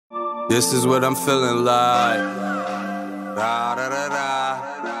This is what I'm feeling like. Da, da, da,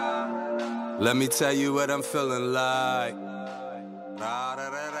 da. Let me tell you what I'm feeling like. Da, da,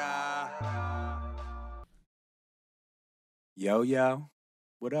 da, da. Yo,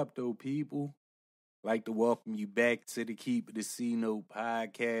 what up, though, people? Like to welcome you back to the Keep It a C-Note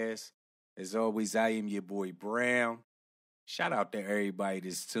podcast. As always, I am your boy Brown. Shout out to everybody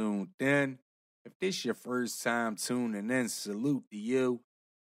that's tuned in. If this your first time tuning in, salute to you.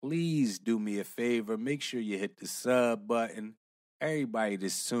 Please do me a favor. Make sure you hit the sub button. Everybody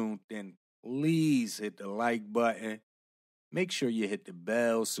that's tuned in, please hit the like button. Make sure you hit the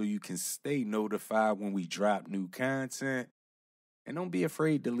bell so you can stay notified when we drop new content. And don't be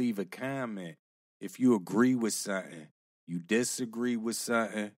afraid to leave a comment. If you agree with something, you disagree with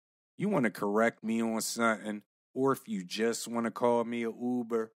something, you want to correct me on something, or if you just want to call me an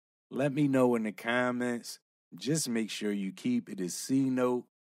Uber, let me know in the comments. Just make sure you keep it a C-Note.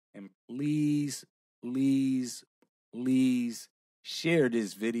 And please, please, please share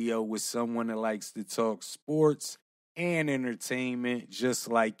this video with someone that likes to talk sports and entertainment just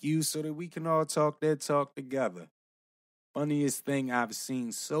like you so that we can all talk that talk together. Funniest thing I've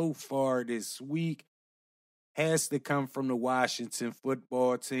seen so far this week has to come from the Washington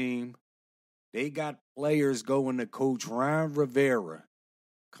football team. They got players going to Coach Ron Rivera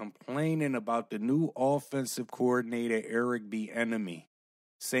complaining about the new offensive coordinator, Eric Bieniemy,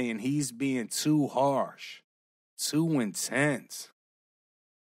 saying he's being too harsh, too intense.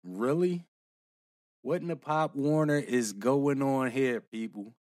 Really? What in the Pop Warner is going on here,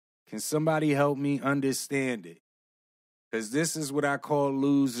 people? Can somebody help me understand it? Because this is what I call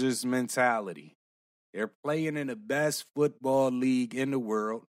losers mentality. They're playing in the best football league in the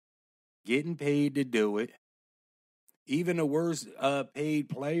world, getting paid to do it. Even the worst paid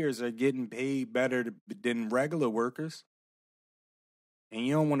players are getting paid better than regular workers. And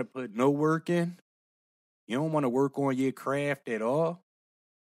you don't want to put no work in? You don't want to work on your craft at all?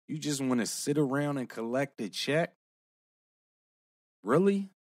 You just want to sit around and collect a check? Really?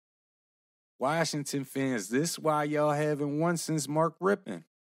 Washington fans, this why y'all haven't won since Mark Rippon.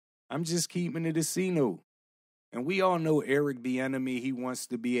 I'm just keeping it a C-Note. And we all know Eric Bieniemy, he wants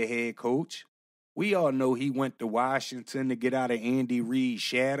to be a head coach. We all know he went to Washington to get out of Andy Reid's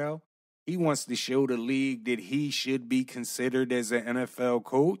shadow. He wants to show the league that he should be considered as an NFL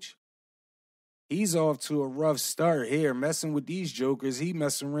coach. He's off to a rough start here. Messing with these jokers, he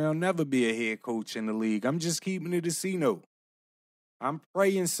messing around, never be a head coach in the league. I'm just keeping it a C-Note. I'm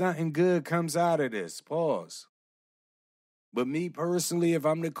praying something good comes out of this. Pause. But me personally, if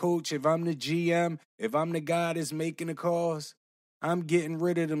I'm the coach, if I'm the GM, if I'm the guy that's making the calls, I'm getting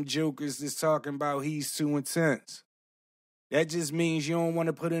rid of them jokers that's talking about he's too intense. That just means you don't want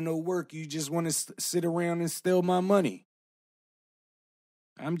to put in no work. You just want to sit around and steal my money.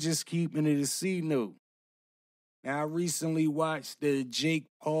 I'm just keeping it a C-Note. Now, I recently watched the Jake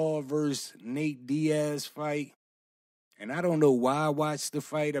Paul versus Nate Diaz fight. And I don't know why I watched the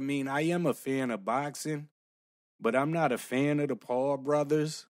fight. I mean, I am a fan of boxing, but I'm not a fan of the Paul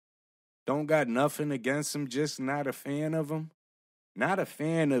brothers. Don't got nothing against them, just not a fan of them. Not a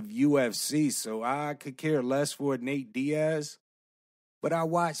fan of UFC, so I could care less for Nate Diaz. But I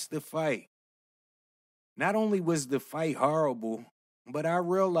watched the fight. Not only was the fight horrible, but I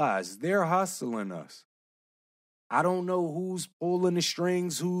realized they're hustling us. I don't know who's pulling the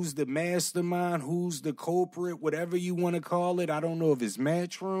strings, who's the mastermind, who's the culprit, whatever you want to call it. I don't know if it's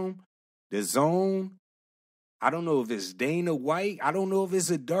Matchroom, The Zone. I don't know if it's Dana White. I don't know if it's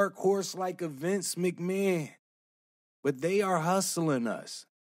a dark horse like a Vince McMahon. But they are hustling us.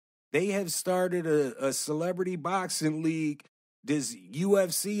 They have started a celebrity boxing league, this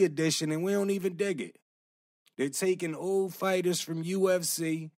UFC edition, and we don't even dig it. They're taking old fighters from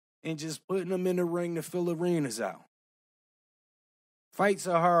UFC and just putting them in the ring to fill arenas out. Fights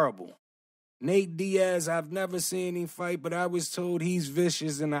are horrible. Nate Diaz, I've never seen him fight, but I was told he's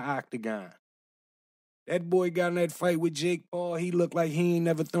vicious in the octagon. That boy got in that fight with Jake Paul, he looked like he ain't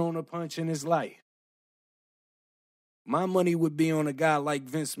never thrown a punch in his life. My money would be on a guy like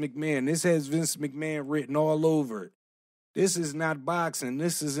Vince McMahon. This has Vince McMahon written all over it. This is not boxing.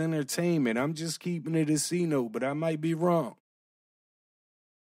 This is entertainment. I'm just keeping it a C-Note, but I might be wrong.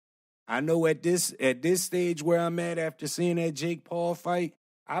 I know at this stage where I'm at after seeing that Jake Paul fight,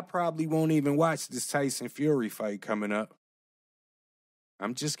 I probably won't even watch this Tyson Fury fight coming up.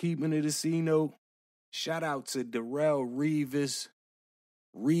 I'm just keeping it a C-Note. Shout out to Darrelle Revis,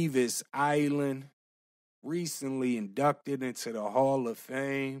 Revis Island, recently inducted into the Hall of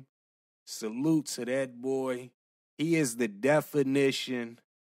Fame. Salute to that boy. He is the definition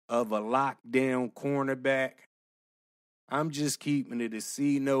of a lockdown cornerback. I'm just keeping it a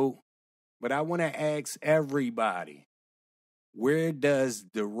C-Note. But I want to ask everybody, where does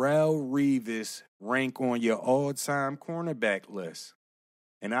Darrelle Revis rank on your all-time cornerback list?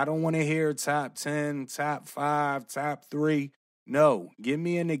 And I don't want to hear top 10, top 5, top 3. No, give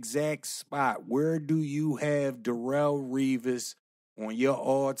me an exact spot. Where do you have Darrelle Revis on your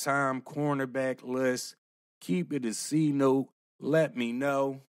all-time cornerback list? Keep it a C note. Let me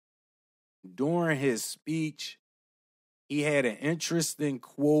know. During his speech, he had an interesting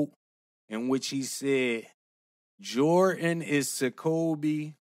quote in which he said, Jordan is to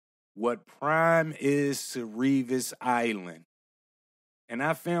Kobe what Prime is to Revis Island. And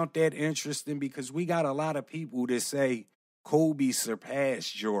I found that interesting because we got a lot of people that say Kobe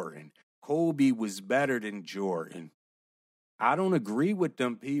surpassed Jordan. Kobe was better than Jordan. I don't agree with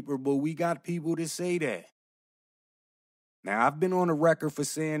them people, but we got people that say that. Now, I've been on the record for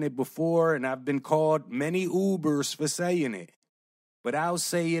saying it before, and I've been called many Ubers for saying it. But I'll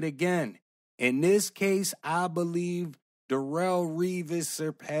say it again. In this case, I believe Darrelle Revis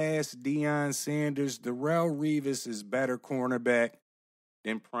surpassed Deion Sanders. Darrelle Revis is better cornerback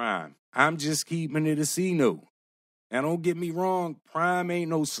than Prime. I'm just keeping it a C note. Now, don't get me wrong, Prime ain't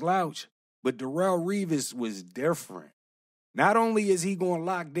no slouch, but Darrelle Revis was different. Not only is he going to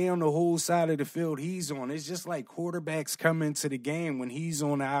lock down the whole side of the field he's on, it's just like quarterbacks come into the game when he's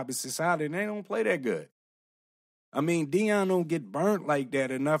on the opposite side and they don't play that good. I mean, Deion don't get burnt like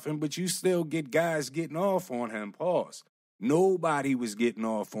that or nothing, but you still get guys getting off on him. Pause. Nobody was getting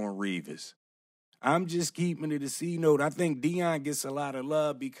off on Revis. I'm just keeping it a C note. I think Deion gets a lot of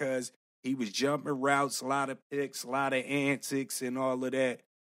love because he was jumping routes, a lot of picks, a lot of antics and all of that.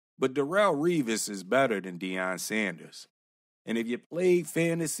 But Darrelle Revis is better than Deion Sanders. And if you played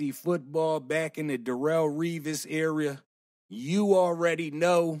fantasy football back in the Darrelle Revis area, you already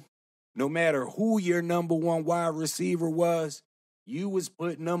know no matter who your number one wide receiver was, you was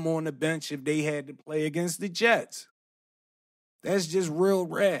putting them on the bench if they had to play against the Jets. That's just real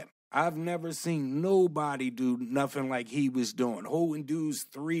rap. I've never seen nobody do nothing like he was doing. Holding dudes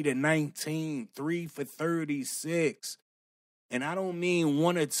 3-19, 3 for 36. And I don't mean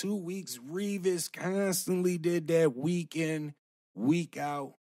 1 or 2 weeks. Revis constantly did that week in, week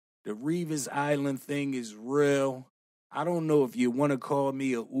out. The Revis Island thing is real. I don't know if you want to call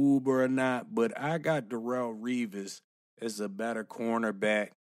me a Uber or not, but I got Darrelle Revis as a better cornerback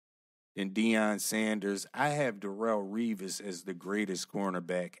than Deion Sanders. I have Darrelle Revis as the greatest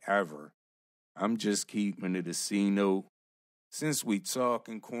cornerback ever. I'm just keeping it a C note. Since we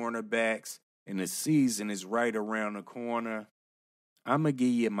talking cornerbacks and the season is right around the corner, I'm going to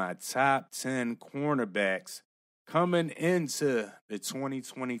give you my top 10 cornerbacks coming into the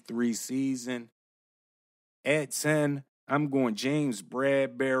 2023 season. At 10, I'm going James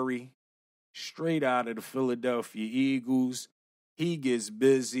Bradbury, straight out of the Philadelphia Eagles. He gets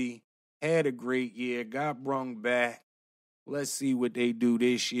busy, had a great year, got brung back. Let's see what they do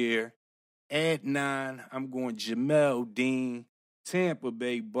this year. At 9, I'm going Jamel Dean, Tampa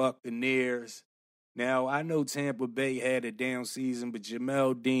Bay Buccaneers. Now, I know Tampa Bay had a down season, but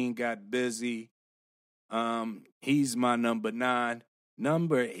Jamel Dean got busy. He's my number 9.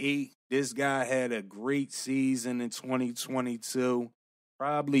 Number 8, this guy had a great season in 2022.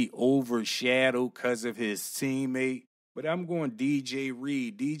 Probably overshadowed because of his teammate. But I'm going DJ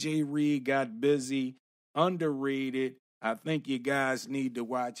Reed. DJ Reed got busy, underrated. I think you guys need to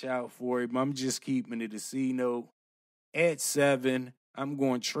watch out for him. I'm just keeping it a C note. At 7, I'm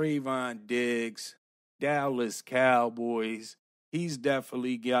going Trayvon Diggs. Dallas Cowboys. He's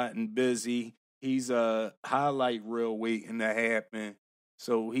definitely gotten busy. He's a highlight reel waiting to happen.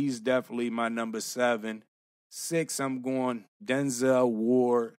 So he's definitely my number 7. 6, I'm going Denzel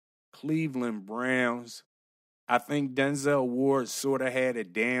Ward, Cleveland Browns. I think Denzel Ward sort of had a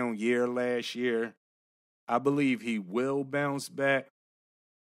down year last year. I believe he will bounce back.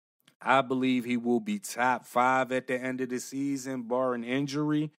 I believe he will be top 5 at the end of the season, barring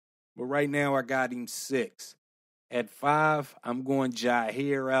injury. But right now, I got him 6. At 5, I'm going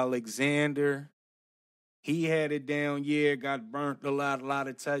Jair Alexander. He had a down year, got burnt a lot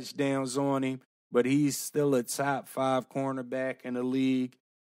of touchdowns on him, but he's still a top 5 cornerback in the league.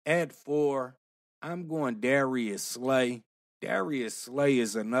 At 4, I'm going Darius Slay. Darius Slay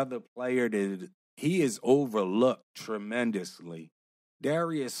is another player that he is overlooked tremendously.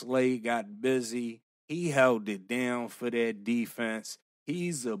 Darius Slay got busy. He held it down for that defense.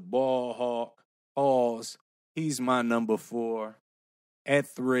 He's a ball hawk. Pause. He's my number 4. At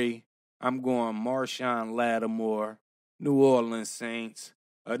 3, I'm going Marshawn Lattimore, New Orleans Saints.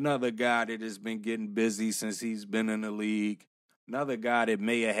 Another guy that has been getting busy since he's been in the league. Another guy that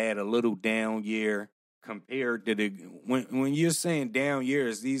may have had a little down year. compared to when you're saying down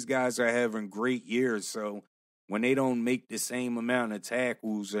years, these guys are having great years. So when they don't make the same amount of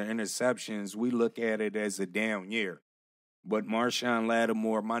tackles or interceptions, we look at it as a down year. But Marshawn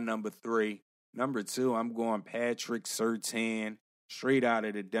Lattimore, my number 3. Number 2, I'm going Patrick Surtain, straight out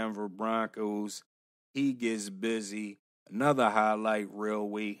of the Denver Broncos. He gets busy. Another highlight reel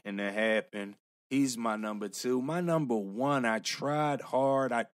waiting to happen. He's my number 2. My number 1, I tried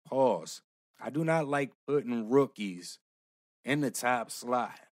hard. I paused. I do not like putting rookies in the top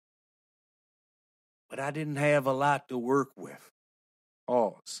slot. But I didn't have a lot to work with.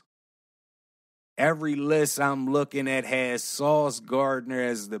 Pause. Every list I'm looking at has Sauce Gardner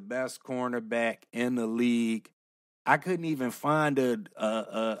as the best cornerback in the league. I couldn't even find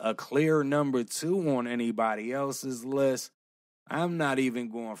a clear number 2 on anybody else's list. I'm not even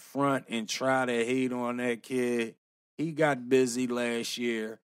going front and try to hate on that kid. He got busy last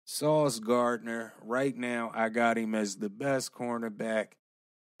year. Sauce Gardner, right now, I got him as the best cornerback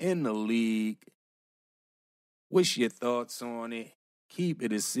in the league. What's your thoughts on it? Keep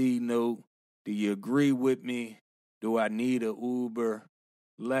it a C note. Do you agree with me? Do I need an Uber?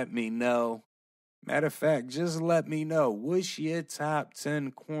 Let me know. Matter of fact, just let me know. What's your top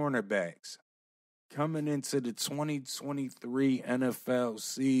 10 cornerbacks coming into the 2023 NFL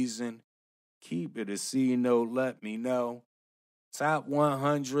season? Keep it a C note. Let me know. Top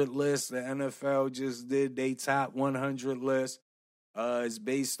 100 list. The NFL just did their top 100 list. It's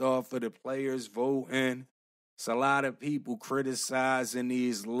based off of the players voting. It's a lot of people criticizing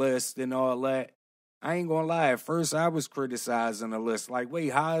these lists and all that. I ain't gonna lie, at first I was criticizing the list. Like,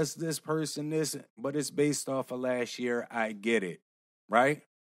 wait, how is this person this? But it's based off of last year. I get it, right?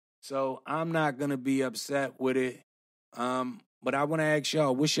 So I'm not gonna be upset with it. But I want to ask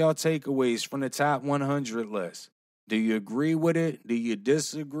y'all, what's y'all takeaways from the top 100 list? Do you agree with it? Do you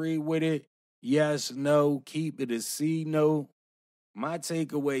disagree with it? Yes, no, keep it a C, no. My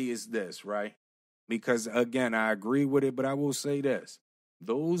takeaway is this, right? Because, again, I agree with it, but I will say this.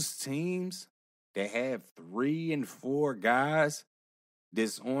 Those teams that have 3 and 4 guys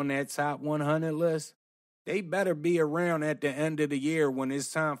that's on that top 100 list, they better be around at the end of the year when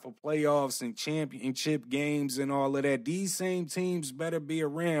it's time for playoffs and championship games and all of that. These same teams better be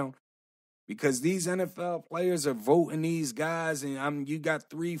around because these NFL players are voting these guys, and you got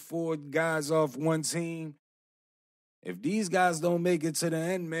 3, 4 guys off one team. If these guys don't make it to the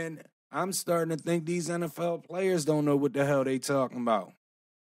end, man, I'm starting to think these NFL players don't know what the hell they talking about.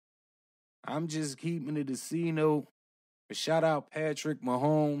 I'm just keeping it a C note. But shout out Patrick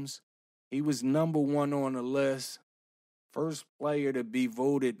Mahomes. He was number 1 on the list. First player to be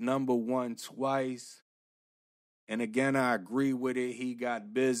voted number 1 twice. And again, I agree with it. He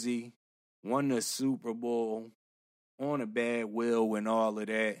got busy, won the Super Bowl, on a bad will and all of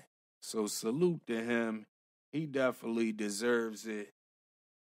that. So salute to him. He definitely deserves it.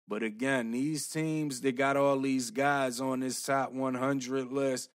 But again, these teams that got all these guys on this top 100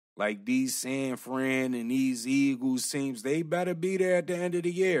 list, like these San Fran and these Eagles teams, they better be there at the end of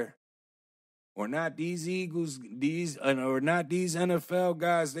the year. Or not these Eagles, or not these NFL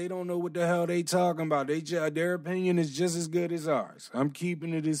guys. They don't know what the hell they talking about. Their opinion is just as good as ours. I'm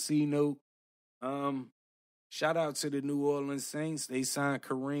keeping it a C note. Shout out to the New Orleans Saints. They signed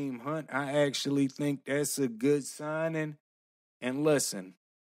Kareem Hunt. I actually think that's a good signing. And listen,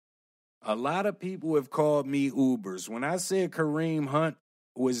 a lot of people have called me Ubers. When I said Kareem Hunt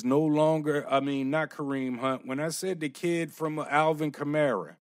was no longer, not Kareem Hunt, when I said the kid from Alvin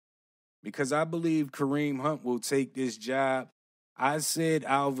Kamara, because I believe Kareem Hunt will take this job. I said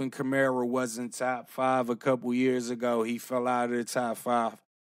Alvin Kamara wasn't top 5 a couple years ago. He fell out of the top 5.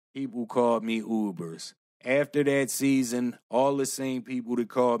 People called me Ubers. After that season, all the same people that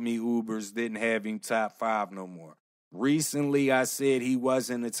called me Ubers didn't have him top 5 no more. Recently, I said he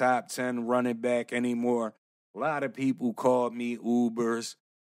wasn't a top 10 running back anymore. A lot of people called me Ubers.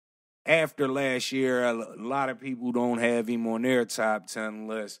 After last year, a lot of people don't have him on their top 10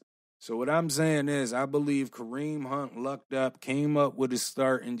 list. So what I'm saying is I believe Kareem Hunt lucked up, came up with a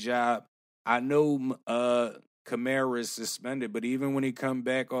starting job. I know Kamara is suspended, but even when he come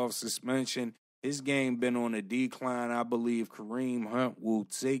back off suspension, his game been on a decline. I believe Kareem Hunt will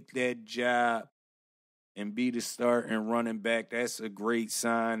take that job and be the starting running back. That's a great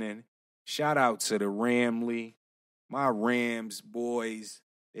signing. Shout out to the Ramley, my Rams boys.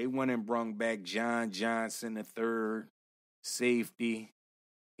 They went and brung back John Johnson III, safety.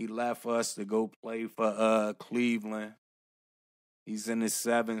 He left us to go play for Cleveland. He's in his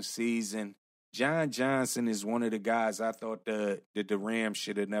 7th season. John Johnson is one of the guys I thought that the Rams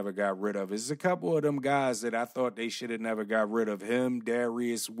should have never got rid of. There's a couple of them guys that I thought they should have never got rid of. Him,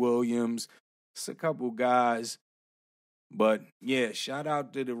 Darius Williams, It's a couple guys. But, yeah, shout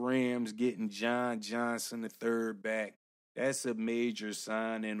out to the Rams getting John Johnson, the third back. That's a major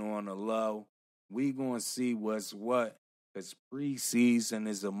signing on the low. We going to see what's what because preseason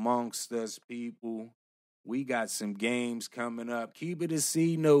is amongst us, people. We got some games coming up. Keep it a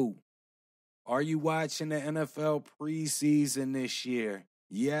C-note. Are you watching the NFL preseason this year?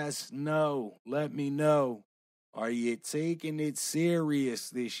 Yes, no. Let me know. Are you taking it serious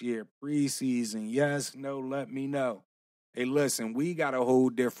this year, preseason? Yes, no. Let me know. Hey, listen, we got a whole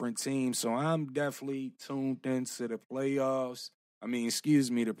different team, so I'm definitely tuned into the playoffs. The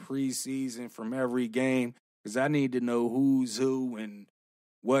preseason from every game because I need to know who's who and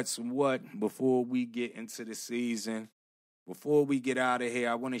what's what before we get into the season. Before we get out of here,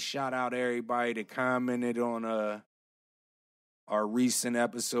 I want to shout out everybody that commented on our recent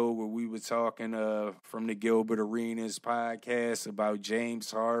episode where we were talking from the Gilbert Arenas podcast about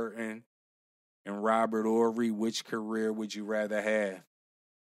James Harden and Robert Horry. Which career would you rather have?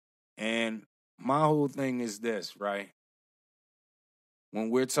 And my whole thing is this, right? When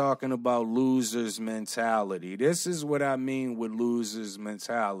we're talking about losers mentality, this is what I mean with losers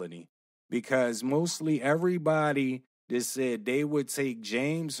mentality. Because mostly everybody that said they would take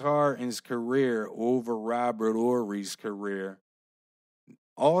James Harden's career over Robert Horry's career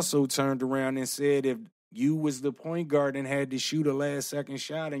also turned around and said if you was the point guard and had to shoot a last-second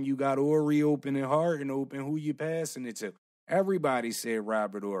shot and you got Horry open and Harden open, who you passing it to? Everybody said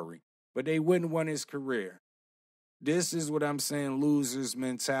Robert Horry, but they wouldn't want his career. This is what I'm saying, losers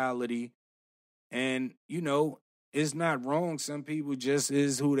mentality. And, it's not wrong. Some people just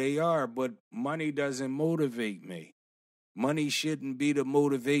is who they are, but money doesn't motivate me. Money shouldn't be the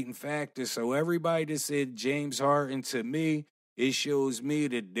motivating factor. So everybody that said James Harden, to me, it shows me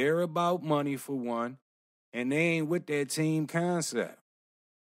that they're about money for one, and they ain't with that team concept.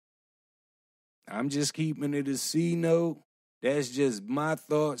 I'm just keeping it a C note. That's just my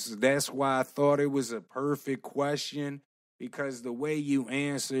thoughts. That's why I thought it was a perfect question, because the way you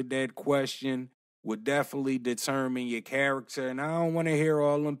answered that question would definitely determine your character. And I don't want to hear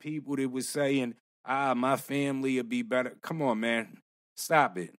all them people that was saying, my family would be better. Come on, man.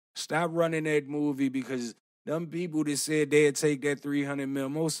 Stop it. Stop running that movie because them people that said they'd take that $300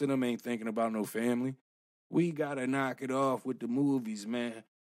 million, most of them ain't thinking about no family. We got to knock it off with the movies, man.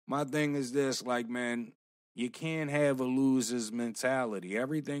 My thing is this, man, you can't have a loser's mentality.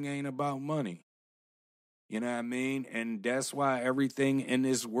 Everything ain't about money. You know what I mean? And that's why everything in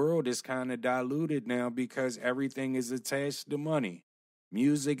this world is kind of diluted now because everything is attached to money.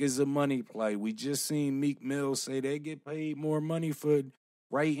 Music is a money play. We just seen Meek Mill say they get paid more money for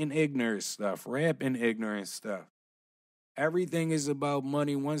writing ignorant stuff, rapping ignorant stuff. Everything is about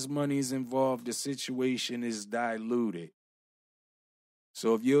money. Once money is involved, the situation is diluted.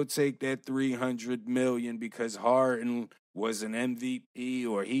 So if you'll take that $300 million because Harden was an MVP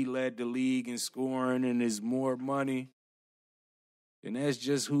or he led the league in scoring and is more money, then that's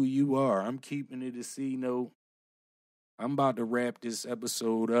just who you are. I'm keeping it a C note. I'm about to wrap this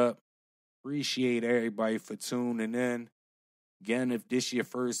episode up. Appreciate everybody for tuning in. Again, if this is your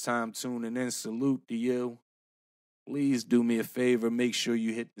first time tuning in, salute to you. Please do me a favor. Make sure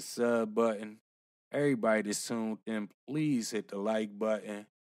you hit the sub button. Everybody that's tuned in, please hit the like button.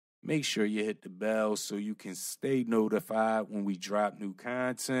 Make sure you hit the bell so you can stay notified when we drop new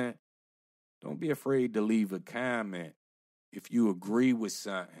content. Don't be afraid to leave a comment. If you agree with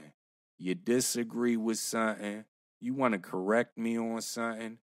something, you disagree with something, you want to correct me on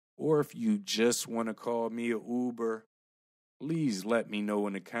something, or if you just want to call me an Uber, please let me know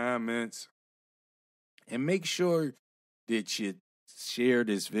in the comments. And make sure that you share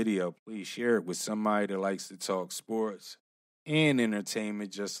this video. Please share it with somebody that likes to talk sports and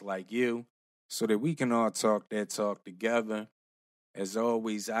entertainment just like you so that we can all talk that talk together. As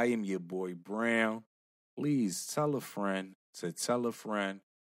always, I am your boy Brown. Please tell a friend to tell a friend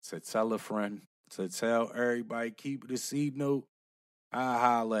to tell a friend to tell everybody. Keep it a C note. I'll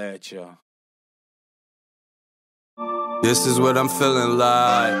holla at y'all. This is what I'm feeling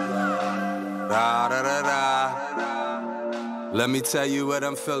like. Da, da, da, da. Let me tell you what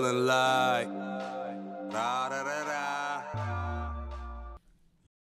I'm feeling like. Da, da, da, da.